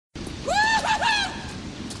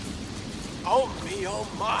oh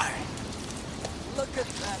my! Look at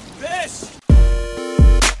that fish!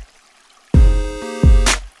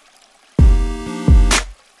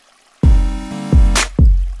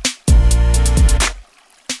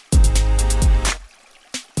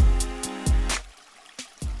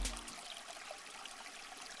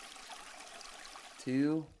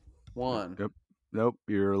 Two, one. Yep. Nope,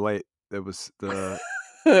 you're late. It was the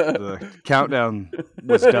countdown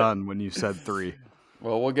was done when you said 3.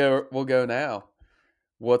 Well, we'll go now.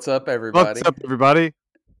 What's up, everybody? What's up, everybody?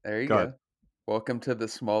 There you Go go. ahead. Welcome to the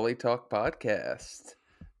Smalley Talk podcast.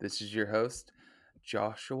 This is your host,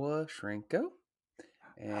 Joshua Shrenko.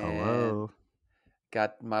 And Hello.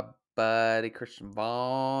 got my buddy Christian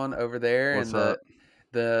Vaughn over there What's in up?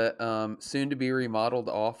 the soon to be remodeled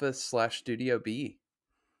office / Studio B.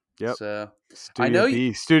 Yep. So Studio I know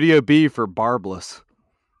B. Studio B for barbless.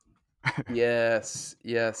 yes,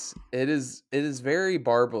 it is very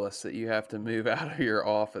barbless that you have to move out of your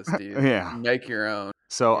office, dude. Yeah. Make your own.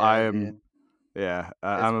 So Yeah, I am. man. Yeah, It's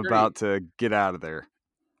I'm pretty- about to get out of there.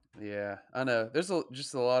 Yeah, I know. There's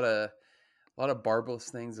just a lot of barbless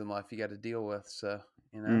things in life you got to deal with. So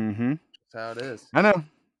Mm-hmm. that's how it is. I know.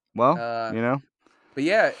 Well, But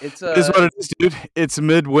yeah, it's it is what it is, dude. It's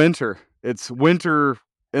midwinter. It's winter.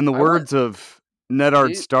 In the words of Ned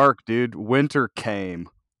Dude. Stark, dude, winter came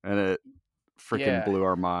and it freaking Yeah. blew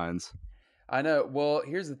our minds. I know. Well,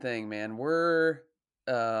 here's the thing, man.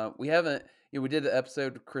 We haven't. We did an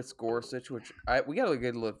episode with Chris Gorsuch, which we got a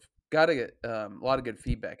lot of good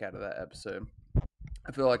feedback out of that episode.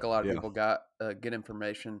 I feel like a lot of people got good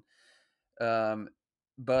information. But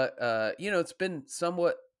it's been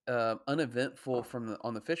somewhat uneventful from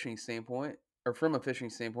a fishing standpoint,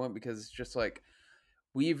 because it's just like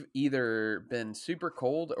we've either been super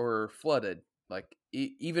cold or flooded. Like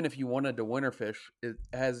even if you wanted to winter fish, it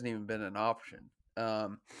hasn't even been an option.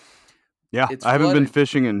 Yeah, I haven't been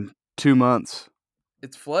fishing in 2 months.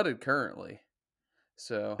 It's flooded currently.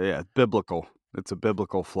 So yeah, biblical. It's a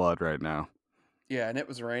biblical flood right now. Yeah, and it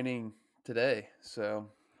was raining today. So,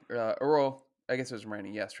 well, I guess it was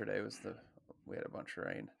raining yesterday. We had a bunch of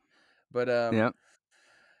rain, but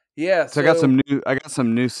yeah. So I got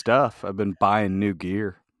some new stuff. I've been buying new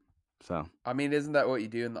gear. So I mean, isn't that what you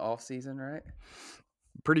do in the off season, right?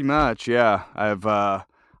 Pretty much, yeah.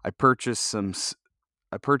 I purchased some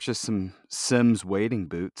Sims wading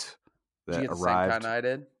boots that did you get the arrived. Same kind I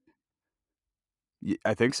did?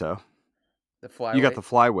 I think so. The flyweight. You got the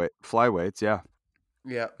flyweights, yeah.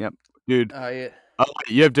 Yeah. Yep, dude. Yeah. Oh,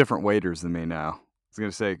 you have different waders than me now. I was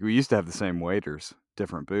gonna say we used to have the same waders,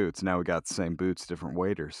 different boots. Now we got the same boots, different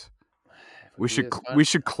waders. We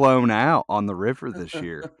should clone out on the river this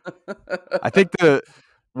year. I think the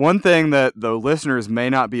one thing that the listeners may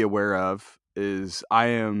not be aware of is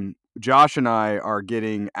Josh and I are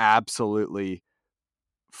getting absolutely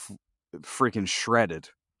freaking shredded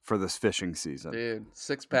for this fishing season. Dude,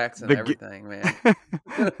 6-packs and everything, man.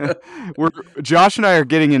 Josh and I are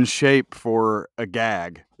getting in shape for a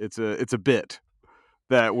gag. It's a bit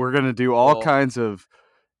that we're going to do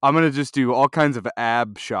I'm going to just do all kinds of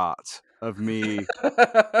ab shots of me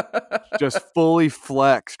just fully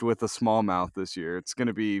flexed with a smallmouth this year. It's going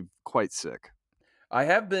to be quite sick. I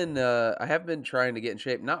have been trying to get in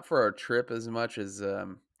shape, not for our trip as much as I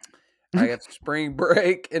have spring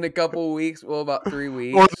break in a couple of weeks. Well, about 3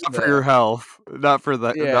 weeks. Or not for your health. Not for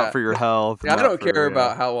that. Yeah. Not for your health. I don't care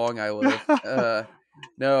about how long I live.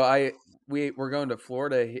 No, we're going to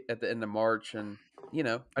Florida at the end of March, and I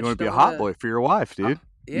want to be a hot boy for your wife, dude.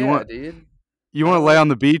 Dude. You want to lay on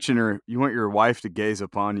the beach and you want your wife to gaze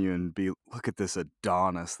upon you and be, look at this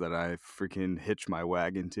Adonis that I freaking hitched my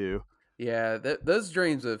wagon to. Yeah, those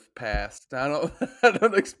dreams have passed. I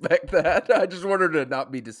don't expect that. I just want her to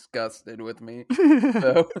not be disgusted with me.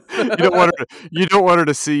 So. You don't want her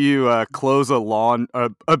to see you close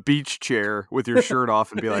a beach chair with your shirt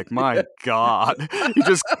off and be like, my God, he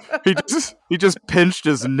just pinched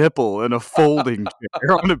his nipple in a folding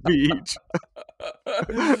chair on a beach.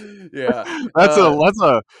 Yeah,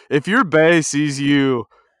 if your bae sees you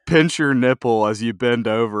pinch your nipple as you bend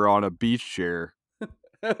over on a beach chair,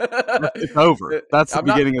 it's over. That's the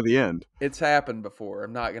beginning of the end. It's happened before.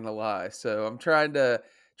 I'm not gonna lie. So I'm trying to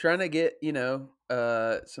get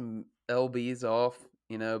some LBs off.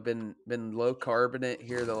 Been low carbonate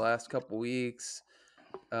here the last couple weeks.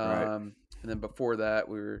 Right. And then before that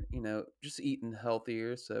we were just eating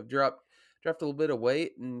healthier. So I've dropped a little bit of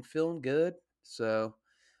weight and feeling good. So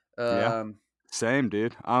yeah, same,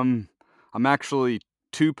 dude. I'm actually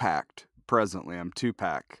 2-packed presently. I'm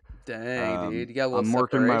 2-pack. Dang, dude, you got a little. I'm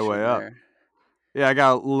working my way up. Yeah, I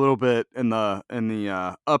got a little bit in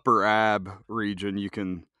the upper ab region. You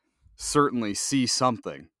can certainly see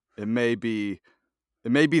something. It may be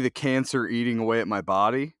the cancer eating away at my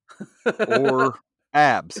body, or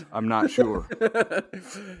abs. I'm not sure.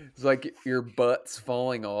 It's like your butt's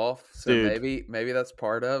falling off, so Dude. maybe that's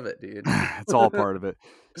part of it, dude. It's all part of it.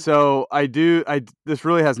 So this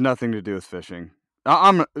really has nothing to do with fishing.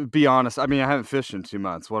 I'm be honest. I mean, I haven't fished in 2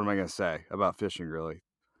 months. What am I going to say about fishing, really?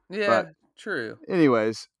 Yeah, But true.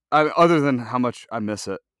 anyways, other than how much I miss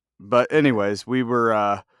it. But anyways, we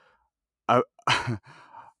were.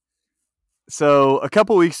 So a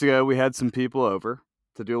couple weeks ago, we had some people over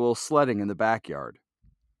to do a little sledding in the backyard.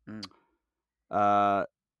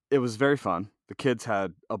 It was very fun. The kids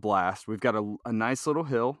had a blast. We've got a nice little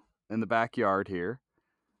hill in the backyard here.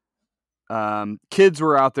 Kids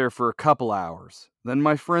were out there for a couple hours. Then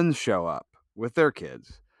my friends show up with their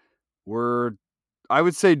kids. We're, I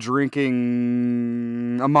would say,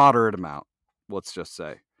 drinking a moderate amount, let's just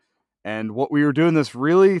say. And what we were doing, this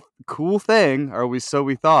really cool thing, so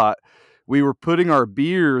we thought, we were putting our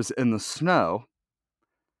beers in the snow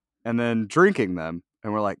and then drinking them.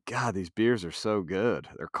 And we're like, God, these beers are so good.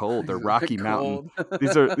 They're cold. They're Rocky Mountain.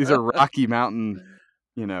 These are Rocky Mountain,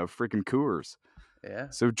 freaking Coors. Yeah.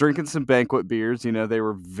 So drinking some banquet beers, they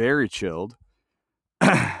were very chilled.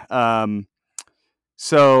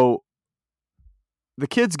 So the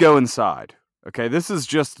kids go inside. Okay, this is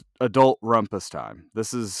just adult rumpus time.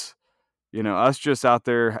 This is, us just out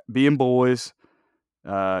there being boys.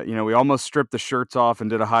 We almost stripped the shirts off and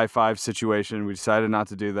did a high five situation. We decided not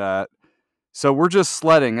to do that. So we're just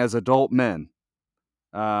sledding as adult men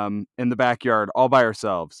in the backyard all by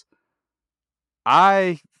ourselves.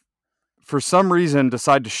 I, for some reason,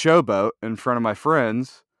 decide to showboat in front of my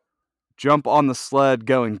friends, jump on the sled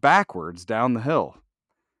going backwards down the hill.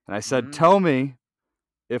 And I said, tell me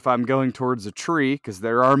if I'm going towards a tree, because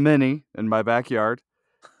there are many in my backyard,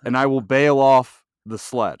 and I will bail off the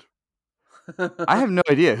sled. I have no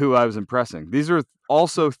idea who I was impressing. These are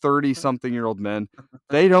also 30-something-year-old men.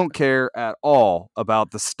 They don't care at all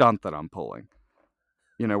about the stunt that I'm pulling.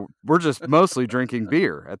 We're just mostly drinking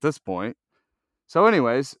beer at this point. So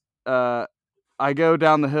anyways, I go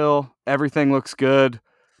down the hill. Everything looks good.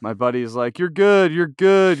 My buddy's like, you're good, you're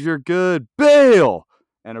good, you're good. Bail!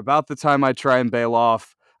 And about the time I try and bail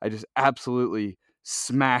off, I just absolutely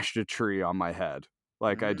smashed a tree on my head.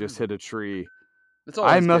 Like I just hit a tree. That's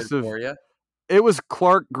always good for you. It was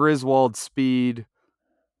Clark Griswold speed,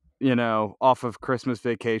 off of Christmas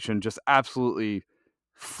Vacation, just absolutely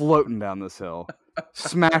floating down this hill.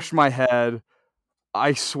 Smashed my head.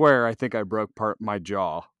 I swear, I think I broke my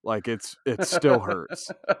jaw. Like it still hurts.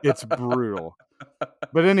 It's brutal.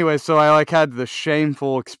 But anyway, so I had the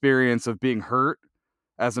shameful experience of being hurt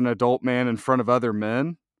as an adult man in front of other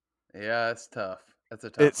men. Yeah, it's tough. That's a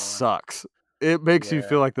tough one. It sucks. It makes you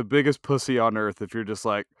feel like the biggest pussy on earth if you're just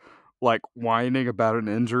like whining about an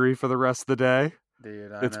injury for the rest of the day.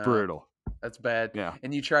 Dude, it's brutal. That's bad. Yeah.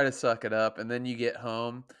 And you try to suck it up, and then you get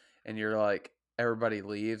home, and you're like, everybody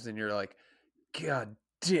leaves, and you're like, God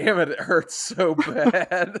damn it hurts so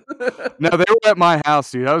bad. No, they were at my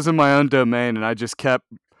house, dude. I was in my own domain, and I just kept,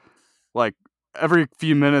 every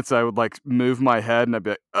few minutes I would, move my head, and I'd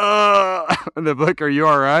be like, ugh! And they'd be like, are you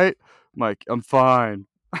all right? I'm like, I'm fine.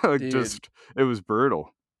 It was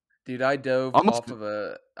brutal. Dude, I dove off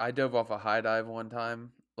a high dive one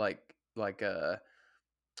time, it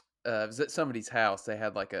was at somebody's house. They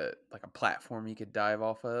had like a platform you could dive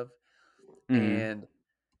off of, and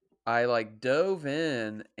I dove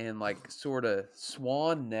in and sort of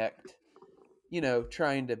swan necked,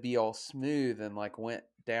 trying to be all smooth, and went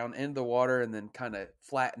down into the water and then kind of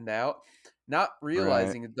flattened out, not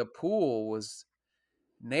realizing the pool was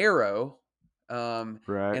narrow.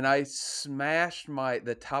 And I smashed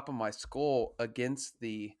the top of my skull against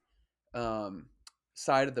the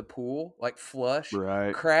side of the pool, flush,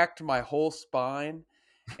 cracked my whole spine,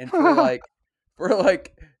 and for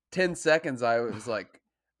 10 seconds I was like,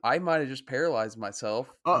 I might have just paralyzed myself.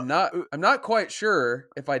 I'm not quite sure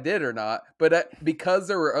if I did or not, but because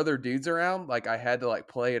there were other dudes around, I had to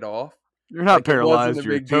play it off. You're not paralyzed.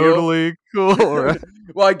 You're totally cool. Right?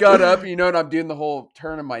 Well, I got up, and I'm doing the whole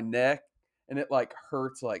turn of my neck. And it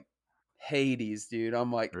hurts like Hades, dude.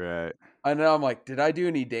 I'm like, I know. I'm like, did I do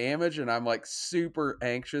any damage? And I'm super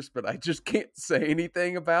anxious, but I just can't say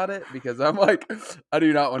anything about it because I'm like, I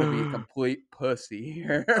do not want to be a complete pussy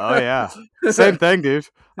here. Oh yeah, same thing, dude.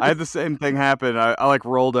 I had the same thing happen. I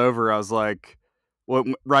rolled over. I was like,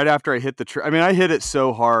 right after I hit the tree. I mean, I hit it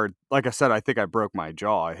so hard. Like I said, I think I broke my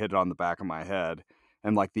jaw. I hit it on the back of my head,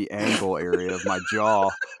 and the angle area of my jaw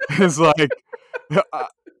is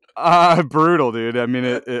brutal, dude. I mean,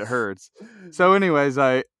 it hurts. So anyways,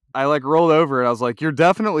 I I like rolled over and I was like, "You're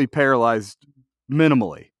definitely paralyzed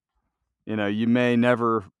minimally. You may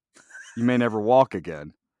never walk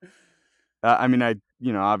again." I mean,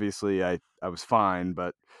 obviously I was fine,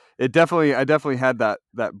 but I definitely had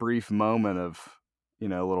that brief moment of, a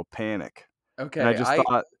little panic. And Okay,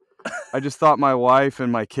 I I just thought my wife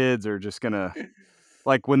and my kids are just gonna,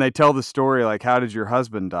 like, when they tell the story, like, "How did your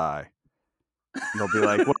husband die?" They'll be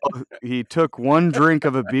like, "Well, he took one drink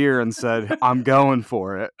of a beer and said, 'I'm going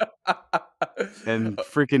for it,' and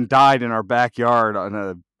freaking died in our backyard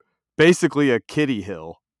on basically a kiddie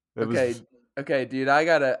hill." It Okay, was okay, dude, I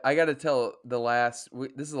gotta tell the last.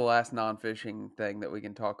 This is the last non-fishing thing that we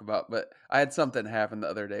can talk about. But I had something happen the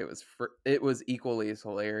other day. It was equally as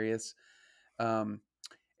hilarious, um,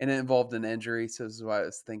 and it involved an injury. So this is why I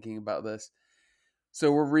was thinking about this.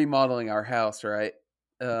 So we're remodeling our house, right?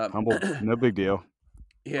 Um, humble, no big deal.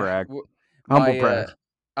 yeah, Brag. Humble my brag.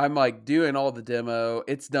 I'm like doing all the demo.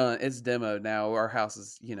 It's done. It's demo now. Our house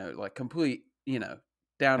is like complete.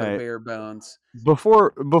 Down to the Hey, bare bones.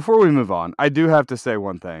 before we move on, I do have to say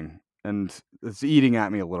one thing, and it's eating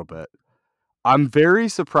at me a little bit. I'm very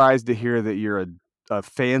surprised to hear that you're a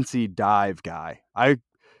fancy dive guy. I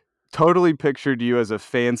totally pictured you as a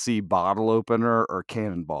fancy bottle opener or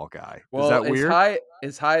cannonball guy. Is Well, that weird?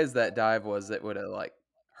 as high as that dive was, it would have like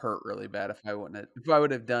hurt really bad if I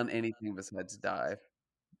would have done anything besides dive.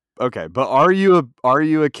 Okay, but are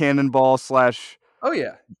you a cannonball slash Oh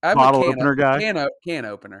yeah, I'm a bottle opener guy? can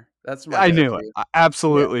opener. That's my I knew it. go-to. I Yeah.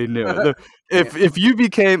 absolutely knew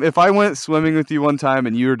it. Can. If I went swimming with you one time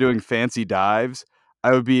and you were doing fancy dives,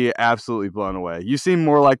 I would be absolutely blown away. You seem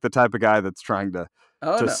more like the type of guy that's trying to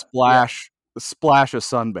Oh no. Yeah. splash a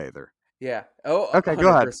sunbather. Yeah. Oh, Okay, go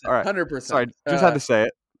ahead. All 100%. right. 100%. Sorry, just had to say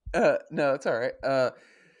it. No, it's all right.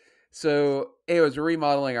 So anyways, we're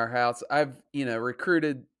remodeling our house. I've,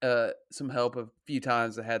 recruited some help a few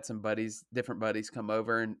times. I had some different buddies come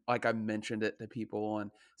over, and like I mentioned it to people,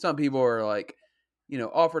 and some people are like,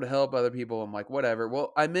 offer to help, other people I'm like, whatever.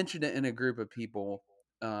 Well, I mentioned it in a group of people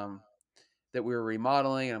um that we were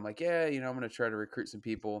remodeling, and I'm like, yeah, I'm gonna try to recruit some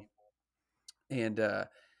people. And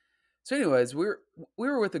so anyways, we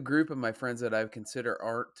were with a group of my friends that I consider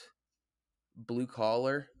aren't blue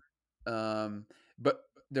collar. But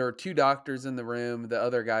there were two doctors in the room. The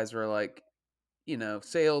other guys were like,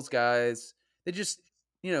 sales guys. They just,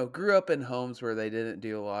 grew up in homes where they didn't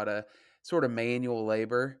do a lot of sort of manual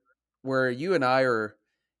labor. Where you and I are,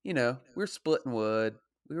 we're splitting wood.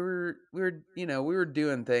 We were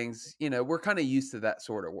doing things. We're kind of used to that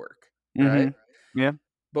sort of work, right? Mhm. Yeah.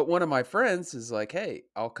 But one of my friends is like, "Hey,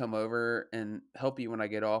 I'll come over and help you when I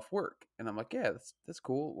get off work." And I'm like, "Yeah, that's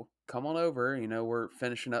cool. Well, come on over. We're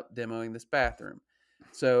finishing up demoing this bathroom."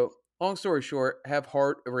 So, long story short, I have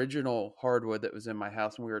original hardwood that was in my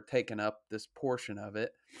house, and we were taking up this portion of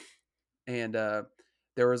it. And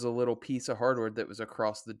there was a little piece of hardwood that was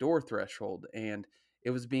across the door threshold, and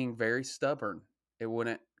it was being very stubborn. It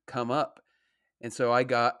wouldn't come up. And so I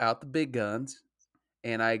got out the big guns,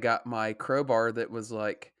 and I got my crowbar that was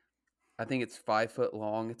like, I think it's 5 foot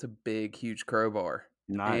long. It's a big, huge crowbar.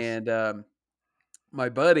 Nice. And my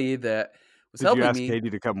buddy that was Did you helping ask me, Katie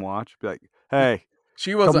to come watch? Be like, "Hey,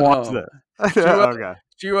 she come wasn't watch home. this." She was Okay.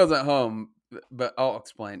 she wasn't home, but I'll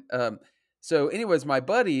explain. So, anyways, my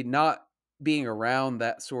buddy, not being around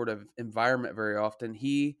that sort of environment very often,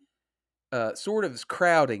 he sort of is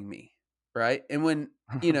crowding me, right? And when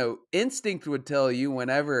instinct would tell you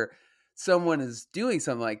whenever someone is doing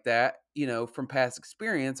something like that, from past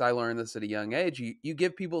experience, I learned this at a young age. You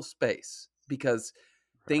give people space because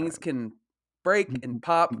things can break and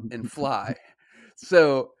pop and fly.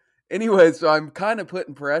 So, anyway, so I'm kind of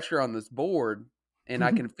putting pressure on this board, and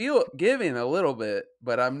I can feel it giving a little bit,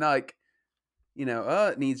 but I'm like,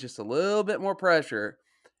 it needs just a little bit more pressure.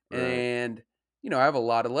 Right. And, I have a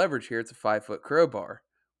lot of leverage here. It's a 5 foot crowbar.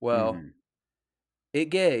 Well, Mhm. it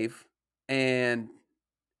gave, and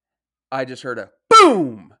I just heard a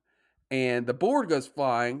boom, and the board goes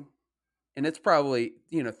flying, and it's probably,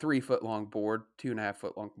 3 foot long board, 2.5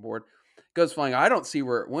 foot long board, goes flying. I don't see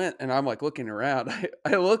where it went, and I'm like looking around.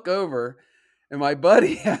 I look over, and my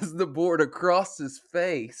buddy has the board across his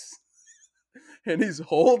face, and he's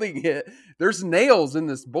holding it. There's nails in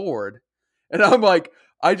this board, and I'm like,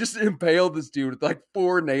 I just impaled this dude with like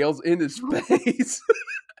 4 nails in his face.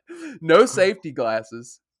 No safety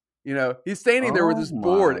glasses. He's standing there with Oh his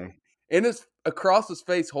board my. in his across his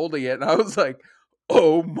face holding it, and I was like,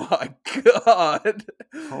 "Oh my god!"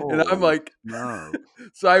 And I'm Holy like, smokes.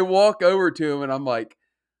 so I walk over to him, and I'm like,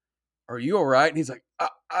 "Are you all right?" And he's like,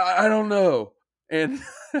 "I don't know." And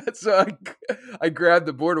so I grabbed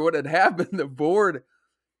the board. What had happened? The board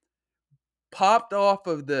popped off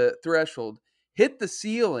of the threshold, hit the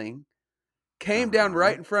ceiling, came down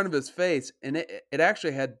right in front of his face, and it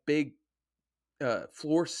actually had big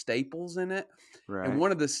floor staples in it. Right. And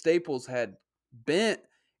one of the staples had bent,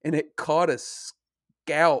 and it caught a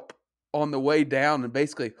scalp on the way down and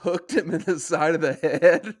basically hooked him in the side of the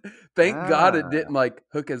head. Thank God it didn't like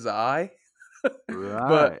hook his eye. Right.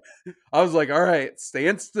 But I was like, all right,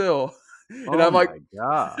 stand still. And I'm like,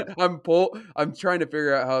 God. I'm trying to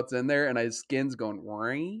figure out how it's in there, and his skin's going,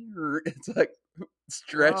 it's like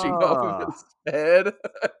stretching off of his head.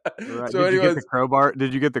 Right. So Did you get the crowbar?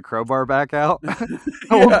 Did you get the crowbar back out? Yeah,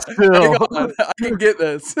 hang on, I can get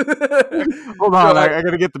this. Hold on, I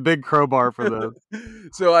gotta get the big crowbar for this.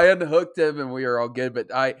 So I unhooked him, and we were all good. But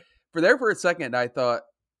for a second, I thought,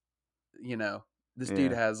 this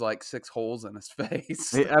dude has like 6 holes in his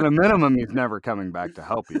face. At a minimum, he's never coming back to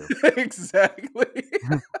help you. Exactly.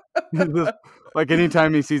 Just, like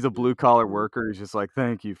anytime he sees a blue collar worker, he's just like,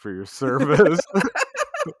 "Thank you for your service."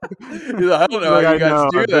 He's like, I don't know how you guys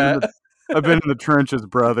do that. I've been in the trenches,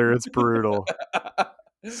 brother. It's brutal.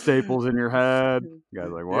 Staples in your head. You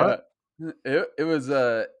guys like, what? Yeah. It was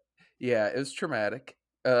it was traumatic.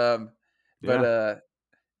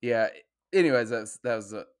 Anyways, that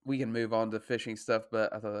was we can move on to fishing stuff,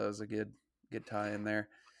 but I thought that was a good tie in there.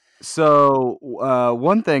 So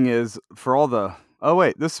one thing is for all the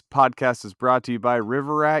this podcast is brought to you by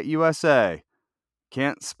River Rat USA.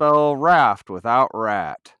 Can't spell raft without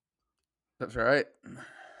rat. That's right.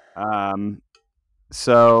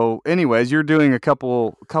 So anyways, you're doing a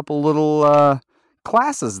couple little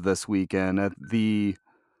classes this weekend at the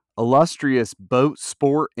illustrious Boat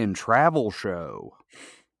Sport and Travel Show.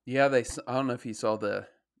 Yeah, I don't know if you saw the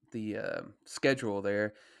schedule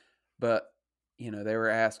there, but they were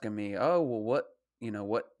asking me, oh, well,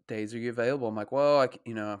 what days are you available? I'm like, well,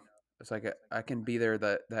 it's like I can be there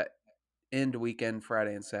that end weekend,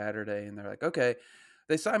 Friday and Saturday. And they're like, okay.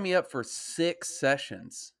 They signed me up for 6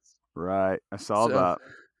 sessions. Right. I saw that.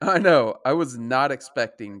 I know. I was not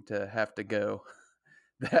expecting to have to go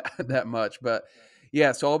that much, but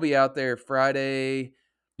yeah, so I'll be out there Friday.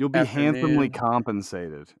 You'll be handsomely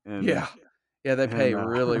compensated. Yeah, they pay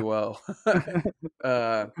really well.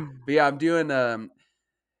 But yeah, I'm doing.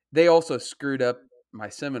 They also screwed up my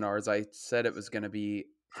seminars. I said it was going to be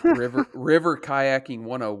river kayaking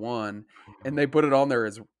 101, and they put it on there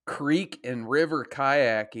as creek and river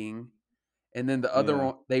kayaking, and then the other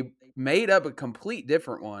one they made up a complete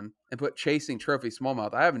different one and put chasing trophy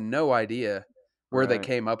smallmouth. I have no idea where they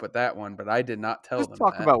came up with that one, but I did not tell them. Just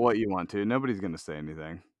talk about what you want to. Nobody's going to say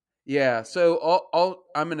anything. Yeah, so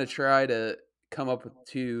I'm going to try to come up with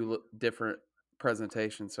 2 different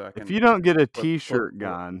presentations so I can. If you don't get a T-shirt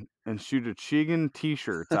gun and shoot a Chigan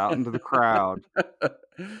T-shirts out into the crowd,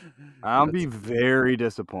 I'll be very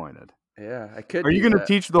disappointed. Yeah, I could. Are you going to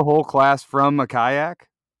teach the whole class from a kayak,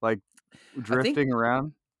 like drifting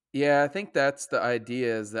around? Yeah, I think that's the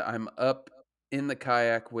idea. Is that I'm up in the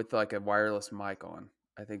kayak with like a wireless mic on.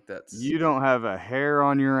 I think that's. You don't have a hair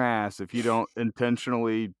on your ass if you don't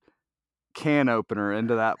intentionally can opener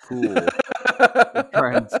into that pool.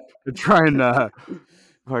 trying to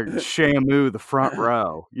like shamu the front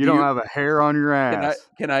row. You don't have a hair on your ass.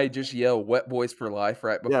 Can I just yell "Wet Boys for Life"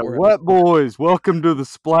 right before? Yeah, Wet Boys, welcome to the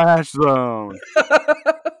splash zone.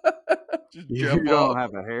 You don't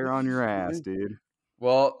have a hair on your ass, dude.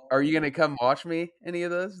 Well, are you gonna come watch me any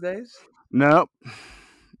of those days? Nope.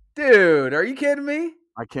 Dude, are you kidding me?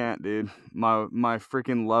 I can't, dude. My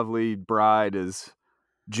freaking lovely bride is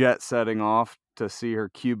jet setting off to see her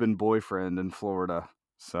Cuban boyfriend in Florida.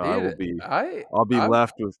 So dude, I'll be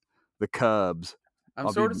left with the cubs.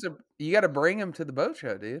 You got to bring him to the boat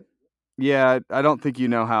show, dude. Yeah, I don't think you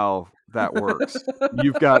know how that works.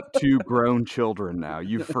 You've got 2 grown children now.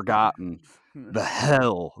 You've forgotten the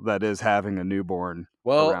hell that is having a newborn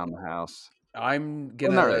around the house. I'm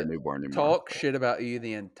gonna talk shit about you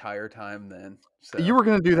the entire time then. So. You were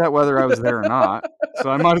gonna do that whether I was there or not. So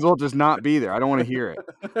I might as well just not be there. I don't want to hear it.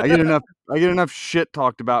 I get enough shit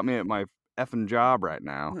talked about me at my effing job right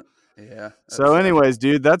now. Yeah. So anyways,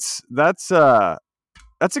 dude, that's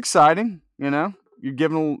exciting, You're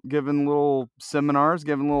giving little seminars,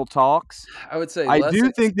 giving little talks. I would say I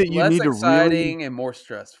do think that you need to exciting and more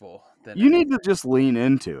stressful. You need to just lean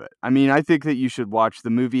into it. I mean, I think that you should watch the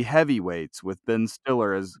movie Heavyweights with Ben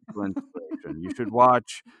Stiller as inspiration. You should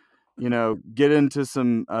watch, get into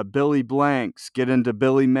some Billy Blanks, get into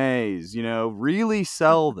Billy Mays, really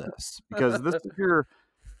sell this because this is your,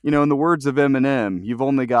 in the words of Eminem, you've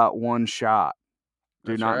only got one shot.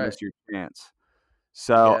 Do not miss your chance.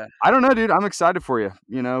 So I don't know, dude. I'm excited for you.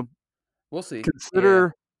 We'll see.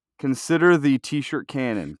 consider the t-shirt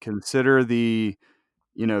cannon. Consider the,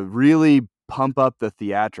 really pump up the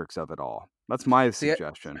theatrics of it all. That's my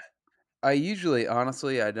suggestion. I usually,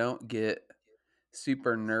 honestly, I don't get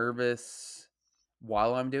super nervous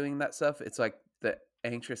while I'm doing that stuff. It's like the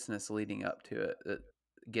anxiousness leading up to it that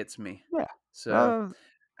gets me. Yeah. So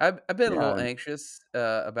I've been a little anxious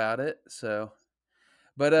about it. So,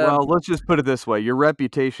 but well, let's just put it this way: your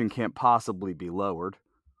reputation can't possibly be lowered.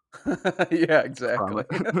 Yeah, exactly.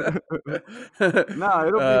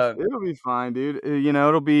 No, it'll be fine, dude.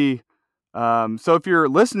 It'll be. So if you're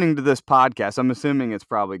listening to this podcast, I'm assuming it's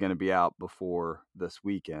probably going to be out before this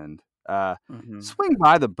weekend. Swing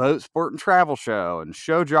by the Boat Sport and Travel Show and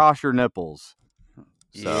show Josh your nipples.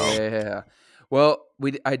 So. Yeah. Well,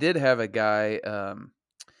 I did have a guy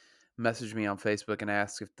message me on Facebook and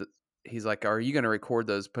ask if he's like, "Are you going to record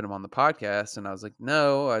those, put them on the podcast?" And I was like,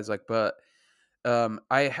 "No." I was like, "But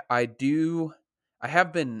I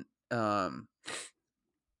have been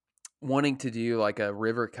wanting to do like a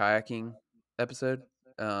river kayaking episode.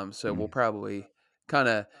 So we'll probably kind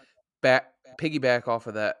of piggyback off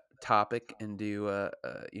of that topic and do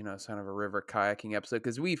kind of a river kayaking episode,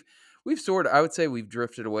 because we've I would say we've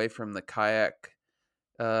drifted away from the kayak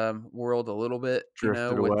world a little bit.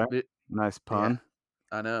 Drifted away. Nice pun.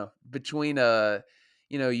 Yeah, I know. Between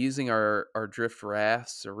using our drift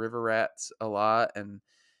rafts or river rats a lot, and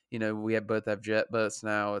we both have jet boats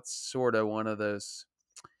now. It's sort of one of those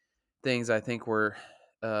things. I think we're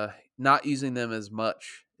not using them as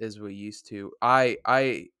much as we used to.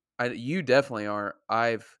 You definitely aren't.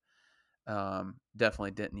 I've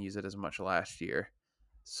definitely didn't use it as much last year.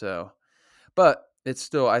 So, but it's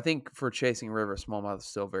still, I think for chasing river smallmouth is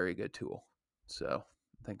still a very good tool. So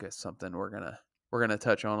I think it's something we're gonna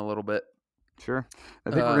touch on a little bit. Sure.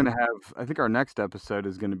 I think our next episode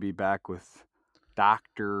is gonna be back with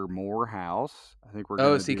Dr. Morehouse. I think we're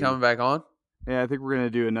gonna is he coming back on? Yeah, I think we're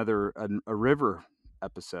gonna do another a river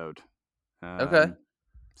episode. Okay.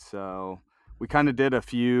 So we kind of did a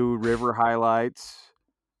few river highlights,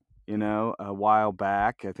 a while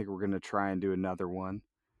back. I think we're gonna try and do another one.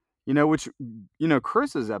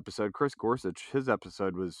 Chris Gorsuch, his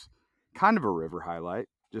episode was kind of a river highlight.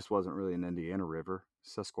 Just wasn't really an Indiana river,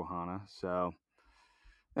 Susquehanna. So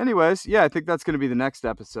anyways, yeah, I think that's going to be the next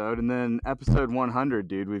episode. And then episode 100,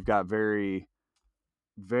 dude, we've got very,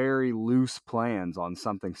 very loose plans on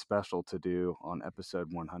something special to do on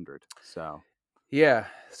episode 100. So yeah,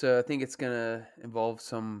 so I think it's going to involve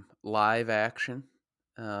some live action.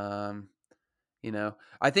 I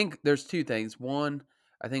think there's two things. One,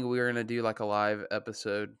 I think we're going to do like a live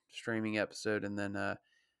episode, streaming episode. And then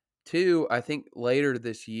two, I think later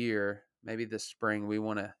this year, maybe this spring, we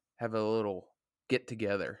want to have a little get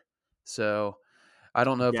together. So I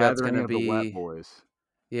don't know if that's going to be the Wet Boys.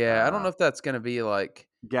 Yeah, I don't know if that's going to be like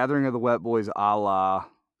Gathering of the Wet Boys a la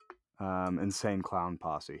Insane Clown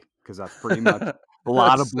Posse, because that's pretty much a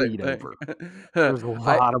lot of bleed over. There's a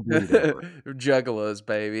lot of bleed over. Juggalos,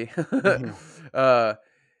 baby.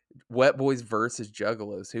 Wet Boys versus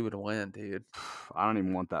Juggalos. Who would win, dude? I don't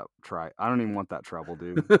even want that I don't even want that trouble,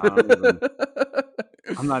 dude.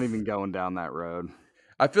 I'm not even going down that road.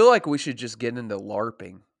 I feel like we should just get into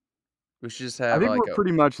LARPing. We should just have. I think we're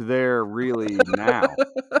pretty much there, really now.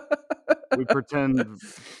 We pretend,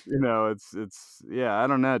 it's yeah. I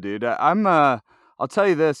don't know, dude. I'll tell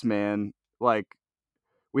you this, man. Like,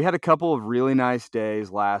 we had a couple of really nice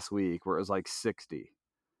days last week where it was like 60,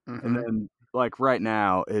 and then like right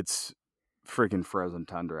now it's freaking frozen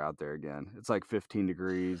tundra out there again. It's like 15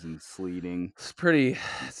 degrees and sleeting. It's pretty.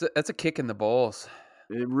 That's a kick in the balls.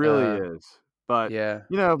 It really is. But yeah,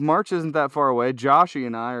 March isn't that far away. Joshy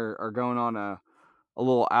and I are going on a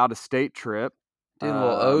little out of state trip. Doing a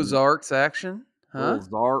little Ozarks action, huh? Little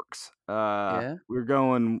Zarks. Yeah. We're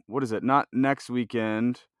going. What is it? Not next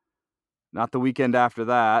weekend. Not the weekend after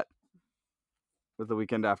that. But the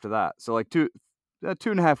weekend after that. So like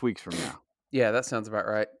 2.5 weeks from now. Yeah, that sounds about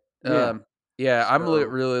right. Yeah. I'm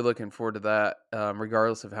really looking forward to that.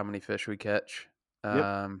 Regardless of how many fish we catch,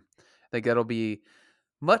 I think that'll be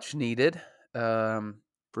much needed. But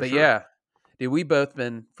sure. Yeah, dude, we both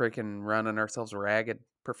been freaking running ourselves ragged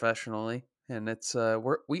professionally, and it's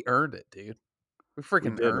we earned it, dude. We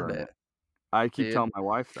freaking earned it. I keep telling my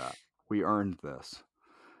wife that we earned this.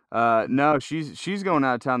 No, she's going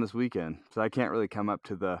out of town this weekend, so I can't really come up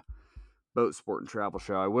to the Boat Sport and Travel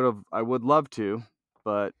Show. I would love to,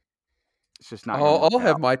 but it's just not. I'll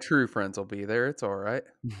have my true friends will be there. It's all right.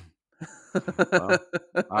 Well,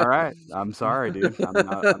 all right. I'm sorry, dude.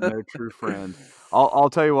 I'm their true friend. I'll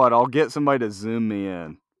tell you what. I'll get somebody to Zoom me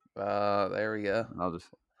in. There we go. I'll just.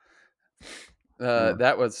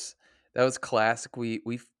 That was classic. We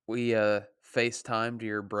we FaceTimed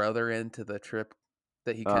your brother into the trip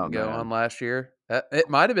that he Oh couldn't go man, on last year. It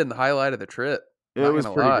might have been the highlight of the trip. it Not was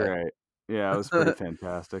gonna pretty lie. great. Yeah, it was pretty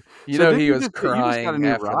fantastic. You So know, didn't he you was you just got a crying new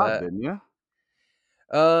after rod, that. didn't you?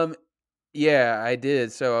 Um, yeah, I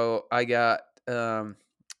did. So I got a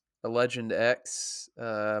Legend X,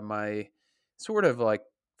 my sort of like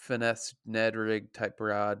finesse Ned rig type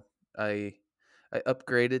rod. I I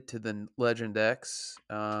upgraded to the Legend X,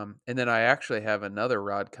 and then I actually have another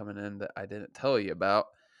rod coming in that I didn't tell you about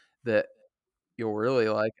that you'll really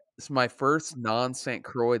like. It's my first non St.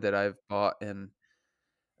 Croix that I've bought in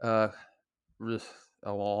uh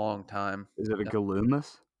a long time. Is it a Uh,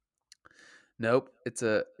 Galumas? Nope, it's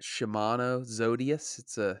a Shimano Zodius.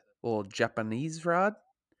 It's a little Japanese rod.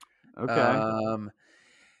 Okay. Um,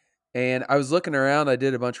 and I was looking around. I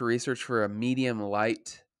did a bunch of research for a medium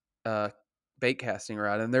light uh, bait casting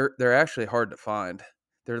rod, and they're actually hard to find.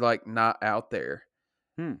 They're like not out there.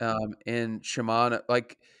 Hmm. And Shimano,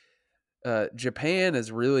 like Japan,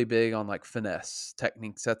 is really big on like finesse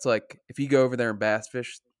techniques. That's like if you go over there and bass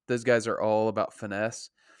fish, those guys are all about finesse,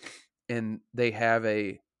 and they have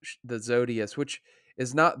the Zodius, which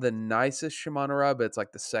is not the nicest Shimano rod, but it's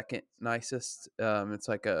like the second nicest.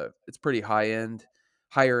 It's pretty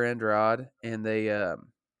higher end rod, and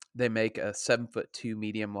they make a 7'2"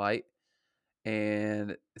 medium light,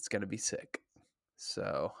 and it's gonna be sick.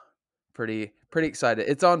 So pretty excited.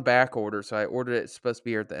 It's on back order, so I ordered it. It's supposed to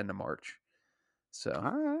be here at the end of March. So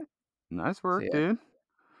All right. Nice so work, yeah, dude.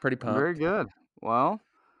 pretty Very pumped. good. Well,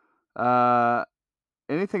 uh,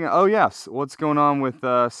 anything? Oh yes. What's going on with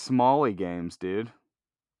Smalley games, dude?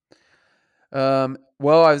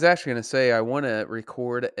 Well, I was actually gonna say I want to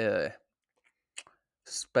record a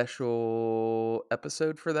special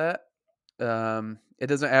episode for that. It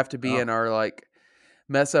doesn't have to be Oh, in our like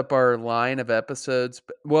mess up our line of episodes.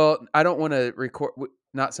 But, well, I don't want to record.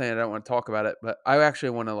 Not saying I don't want to talk about it, but I actually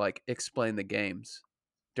want to like explain the games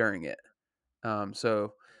during it.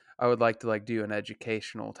 So I would like to like do an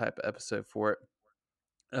educational type of episode for it.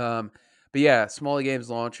 But yeah, Smalley Games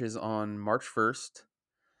launches on March 1st,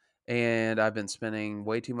 and I've been spending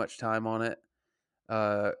way too much time on it.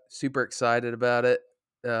 Super excited about it.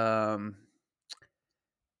 Um,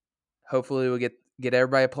 Hopefully we get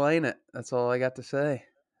everybody playing it. That's all I got to say.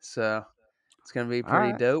 So it's gonna be all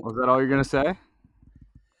pretty right. dope. Was that all you're gonna say?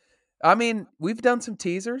 I mean, we've done some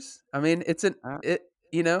teasers. I mean, All right.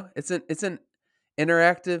 it's an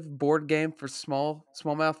interactive board game for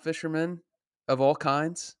smallmouth fishermen of all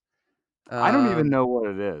kinds. I don't even Um, know what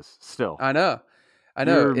it is. Still, I know, I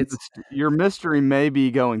know. your mystery may be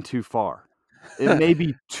going too far. It may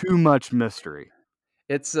be too much mystery.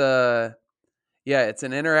 It's yeah, it's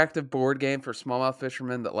an interactive board game for smallmouth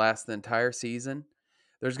fishermen that lasts the entire season.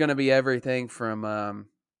 There's going to be everything from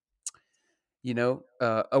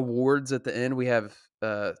awards at the end.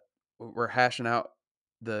 We're hashing out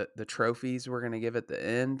the trophies we're going to give at the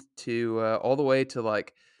end to all the way to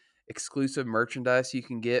like exclusive merchandise you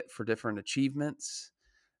can get for different achievements.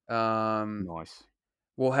 Um, Nice.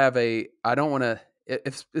 we'll have a. I don't want to.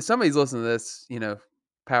 If somebody's listening to this,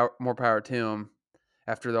 more power to them.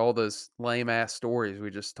 After all those lame ass stories we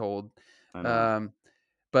just told, I know. um,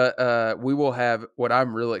 but we will have what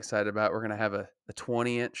I'm really excited about. We're gonna have a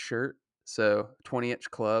 20-inch shirt, so 20-inch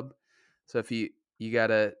club. So if you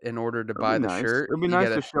gotta in order to It'll be buy the nice. shirt, It'll be you nice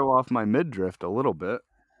to gotta show off my midriff a little bit.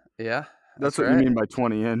 yeah, That's that's what you right. mean by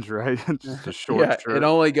 20-inch, right? Just a short Yeah, it shirt.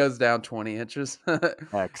 only goes down 20 inches.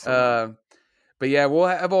 Excellent. um, but yeah, we'll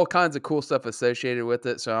have all kinds of cool stuff associated with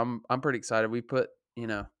it. So I'm pretty excited. We put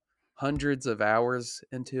hundreds of hours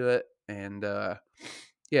into it, and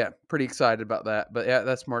yeah, pretty excited about that. But yeah,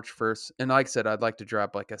 that's March 1st, and like I said, I'd like to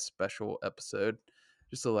drop like a special episode,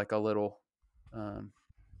 just like a um,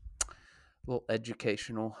 little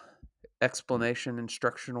educational explanation,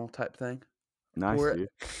 instructional type thing Nice, for it. dude.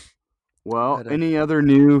 Well, But any other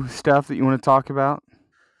new stuff that you want to talk about?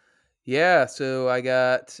 yeah, so I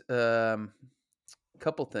got a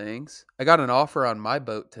couple things. I got an offer on my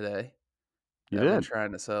boat today You that I've been did.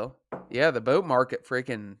 trying to sell. Yeah, the boat market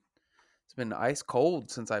freaking it's been ice cold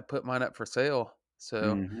since I put mine up for sale.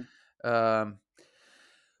 So, Hmm. um,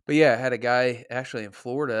 but yeah, I had a guy actually in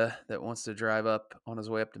Florida that wants to drive up on his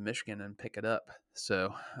way up to Michigan and pick it up.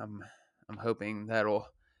 So I'm hoping that'll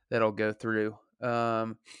go through.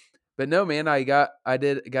 But no, man, got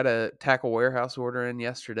a tackle warehouse order in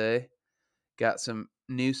yesterday. Got some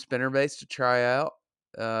new spinner baits to try out.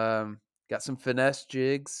 Got some finesse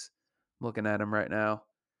jigs. I'm looking at them right now.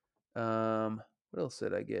 What else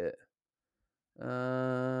did I get?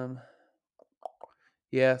 Um,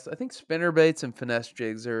 Yes, I think spinner baits and finesse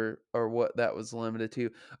jigs are what that was limited to.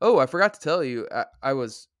 Oh, I forgot to tell you, I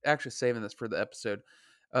was actually saving this for the episode.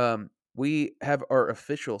 We have our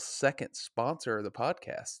official second sponsor of the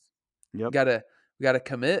podcast. Yep. We gotta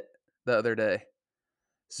commit the other day. Yep.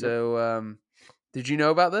 So, did you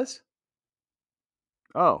know about this?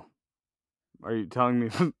 Oh, are you telling me?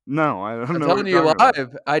 No, I don't I'm know what telling you're you talking about.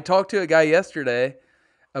 live. I talked to a guy yesterday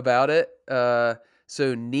about it.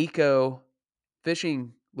 So Nico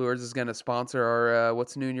Fishing Lures is going to sponsor our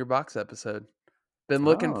 "What's New in Your Box" episode. Been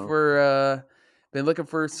looking Oh,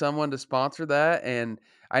 for someone to sponsor that, and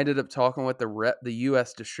I ended up talking with the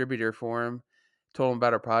U.S. distributor for him. Told him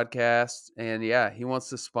about our podcast, and yeah, he wants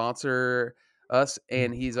to sponsor us,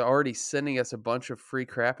 and he's already sending us a bunch of free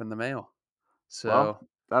crap in the mail. well, So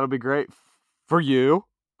that'll be great for you.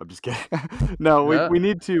 I'm just kidding. No, yeah. we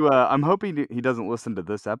need to. I'm hoping he doesn't listen to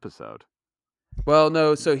this episode. Well,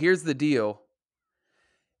 no. So here's the deal.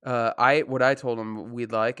 What I told him we'd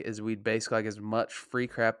basically like as much free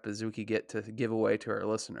crap as we could get to give away to our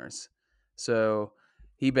listeners. So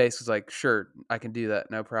he basically was like, sure, I can do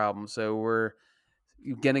that, no problem. So we're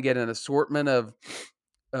gonna get an assortment of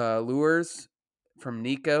lures from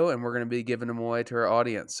Nico, and we're gonna be giving them away to our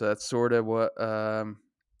audience. So that's sort of what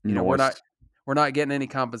Noise. we're not getting any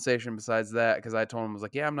compensation besides that, because I told him, I was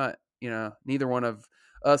like, yeah, I'm not, neither one of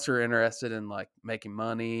us are interested in like making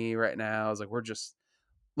money right now. I was like, we're just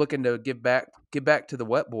looking to give back to the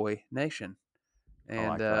Wet Boy Nation. I And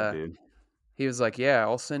like that, dude. he was like, yeah,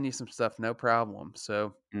 I'll send you some stuff, no problem.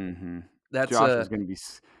 So Mm-hmm. that's Josh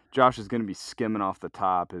is gonna be skimming off the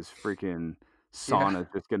top. His freaking yeah. sauna is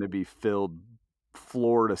just gonna be filled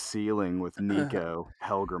floor to ceiling with Nico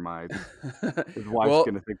Helgramites. His wife's Well,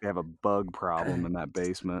 gonna think they have a bug problem in that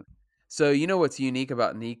basement. so you know what's unique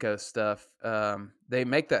about Nico stuff? They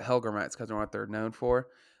make that Helgramites because of what they're known for.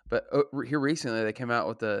 But here recently, they came out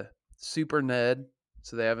with the Super Ned.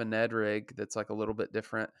 So they have a Ned rig that's like a little bit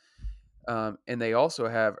different. And they also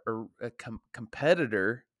have a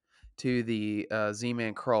competitor to the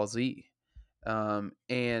Z-Man Crawl Z.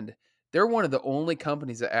 And they're one of the only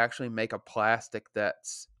companies that actually make a plastic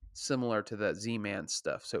that's similar to that Z-Man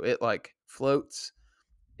stuff. So it like floats.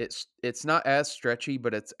 It's not as stretchy,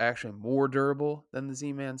 but it's actually more durable than the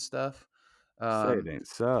Z-Man stuff. Say it ain't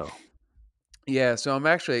so. Yeah, so I'm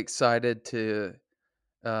actually excited to,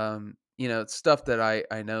 it's stuff that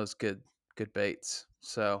I know is good baits.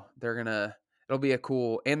 So it'll be a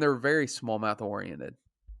cool, and they're very smallmouth oriented.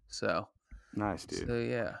 So Nice, dude.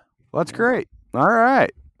 yeah. Well, that's great. All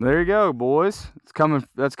right. There you go, boys.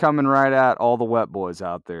 That's coming right at all the wet boys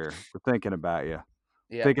out there. We're thinking about you.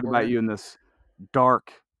 Yeah, Thinking about you in this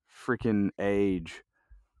dark freaking age.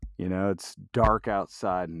 You know, it's dark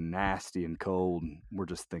outside and nasty and cold. And we're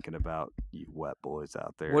just thinking about you wet boys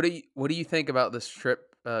out there. What do you think about this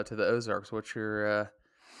trip to the Ozarks? What's your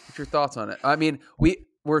thoughts on it? I mean,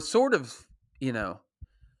 we're sort of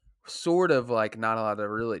like not allowed to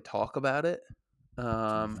really talk about it.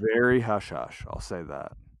 Very hush hush. I'll say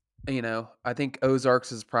that. I think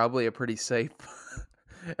Ozarks is probably a pretty safe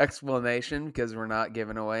explanation because we're not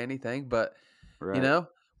giving away anything. But Right.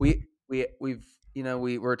 we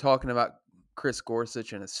were talking about Chris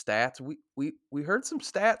Gorsuch and his stats. We heard some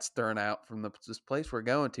stats thrown out from this place we're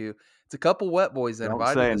going to. It's a couple wet boys that Don't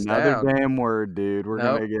say invited us another down. damn word, dude. We're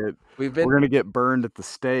Nope. gonna get burned at the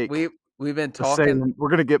stake. We've been talking. We're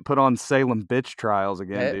gonna get put on Salem bitch trials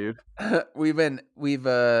again, dude. We've heard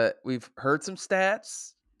some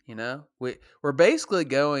stats. We're basically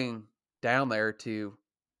going down there to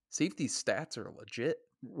see if these stats are legit.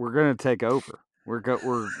 We're gonna take over.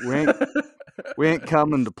 We ain't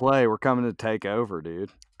coming to play. We're coming to take over, dude.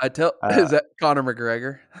 Is that Conor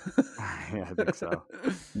McGregor? Yeah, I think so.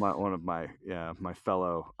 One of my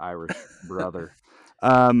fellow Irish brother.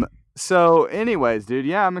 So anyways, dude,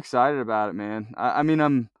 yeah, I'm excited about it, man. I mean,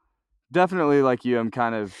 I'm definitely like you. I'm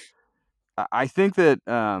kind of. I think that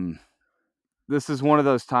this is one of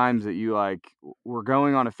those times that we're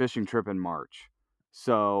going on a fishing trip in March,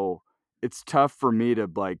 so it's tough for me to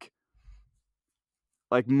like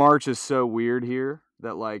March is so weird here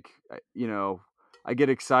that I get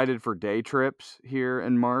excited for day trips here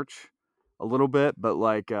in March a little bit, but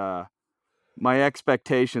my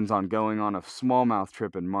expectations on going on a smallmouth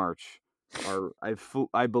trip in March are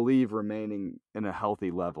I believe remaining in a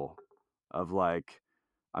healthy level of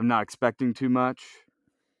I'm not expecting too much.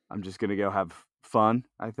 I'm just gonna go have fun,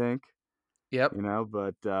 I think. Yep.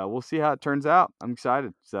 But we'll see how it turns out. I'm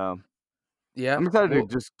excited. So yeah, I'm excited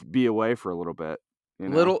to just be away for a little bit.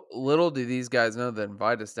 Little do these guys know that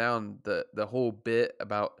invite us down the whole bit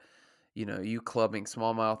about you clubbing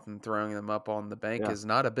smallmouth and throwing them up on the bank Yeah. is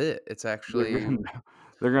not a bit. It's They're actually,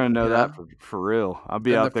 gonna know you that know, for real. I'll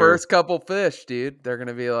be and the out there. first couple fish, dude, they're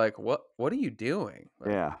gonna be like, "What are you doing?"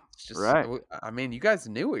 Like, Yeah. it's just, Right. I mean, you guys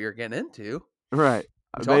knew what you're getting into. Right.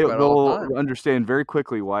 We talk about it all the They'll time. understand very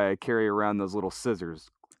quickly why I carry around those little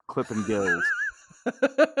scissors, clipping gills.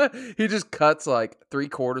 He just cuts like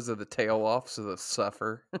 3/4 of the tail off, so they'll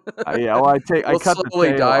suffer. Yeah, well, I We'll cut the slowly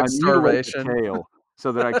tail. die I of mutilate the starvation. tail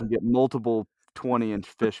so that I can get multiple 20-inch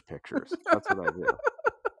fish pictures. That's what I do.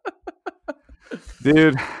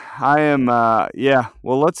 Dude, I am yeah.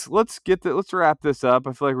 Well, let's wrap this up.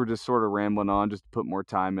 I feel like we're just sort of rambling on just to put more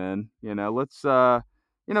time in. Let's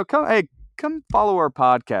come follow our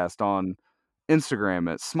podcast on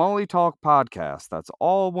Instagram at Smalley Talk Podcast. That's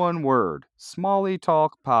all one word. Smalley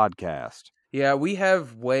Talk Podcast. Yeah, we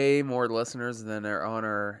have way more listeners than are on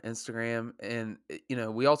our Instagram. And,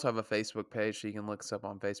 we also have a Facebook page, so you can look us up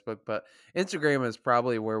on Facebook. But Instagram is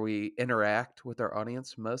probably where we interact with our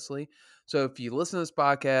audience mostly. So if you listen to this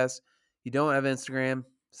podcast, you don't have Instagram,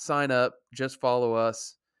 sign up, just follow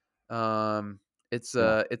us. It's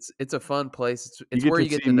a fun place. You It's get where to you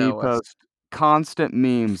get see to me know us. post constant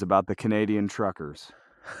memes about the Canadian truckers,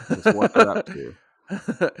 just what they're up to.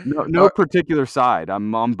 No particular side.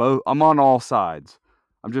 I'm on both. I'm on all sides.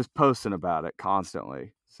 I'm just posting about it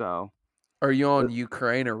constantly. So Are you on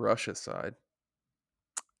Ukraine or Russia side?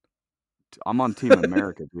 I'm on Team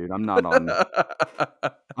America, dude. I'm not on.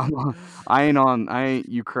 I ain't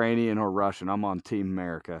Ukrainian or Russian. I'm on Team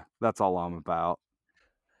America. That's all I'm about.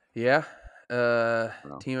 Yeah. So.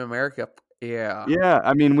 Team America. Yeah. Yeah,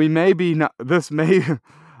 I mean, we may be not. This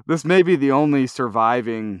may be the only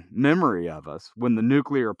surviving memory of us when the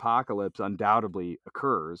nuclear apocalypse undoubtedly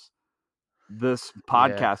occurs. This Yeah.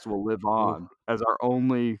 podcast will live on as our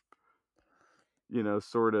only,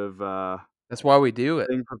 sort of That's why we do it.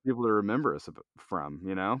 thing for people to remember us from.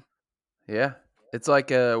 Yeah. It's like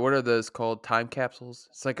what are those called? Time capsules?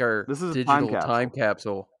 It's like our This is a time digital time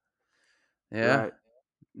capsule. Yeah. right?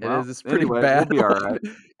 It Well, is. It's pretty anyway, we'll bad. be all right.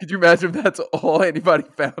 Could you imagine if that's all anybody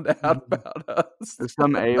found out about us? There's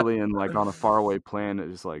some alien like on a faraway planet,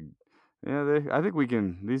 just like, yeah, I think we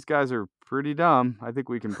can. These guys are pretty dumb. I think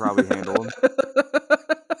we can probably handle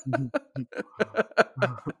them.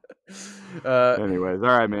 Anyways,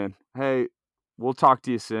 all right, man. Hey, we'll talk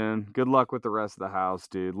to you soon. Good luck with the rest of the house,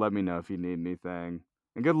 dude. Let me know if you need anything,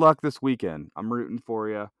 and good luck this weekend. I'm rooting for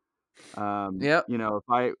you. Yep.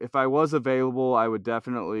 If I was available, I would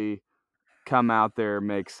definitely come out there,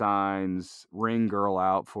 make signs, ring girl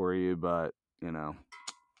out for you. But I'm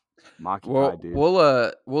occupied, dude.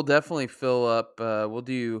 We'll definitely fill up.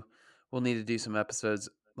 We'll need to do some episodes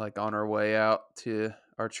like on our way out to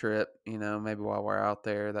our trip. Maybe while we're out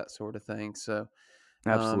there, that sort of thing. So,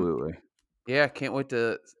 Absolutely. Yeah, can't wait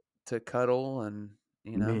to cuddle and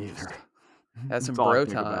Me either. have some That's all I bro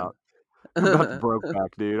think time. about. I'm about to broke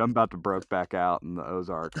back, dude. I'm about to broke back out in the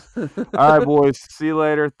Ozarks. All right, boys. See you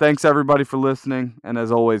later. Thanks, everybody, for listening. And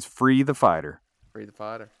as always, free the fighter. Free the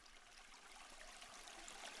fighter.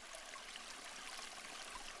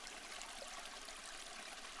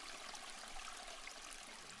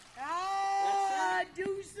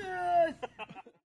 Deuces!